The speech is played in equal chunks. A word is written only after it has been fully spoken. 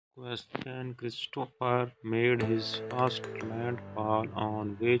Question: Christopher made his first landfall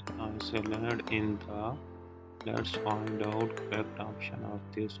on which island in the? Let's find out correct option of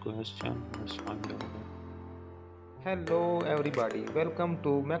this question. Let's find out. Hello everybody, welcome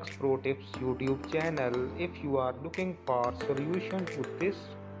to Max Pro Tips YouTube channel. If you are looking for solution to this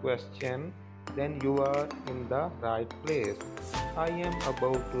question, then you are in the right place. I am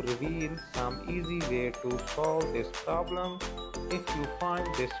about to reveal some easy way to solve this problem. If you find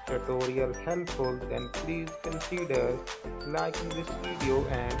this tutorial helpful, then please consider liking this video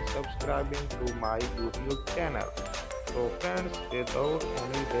and subscribing to my YouTube channel. So friends, without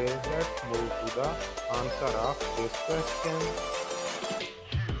any delay, let's move to the answer of this question.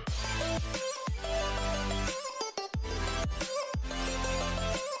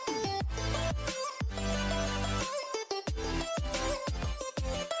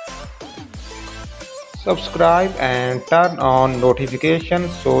 Subscribe and turn on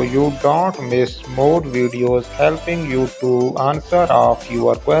notifications so you don't miss more videos helping you to answer of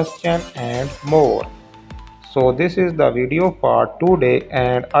your question and more. So this is the video for today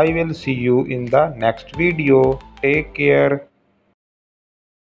and I will see you in the next video. Take care.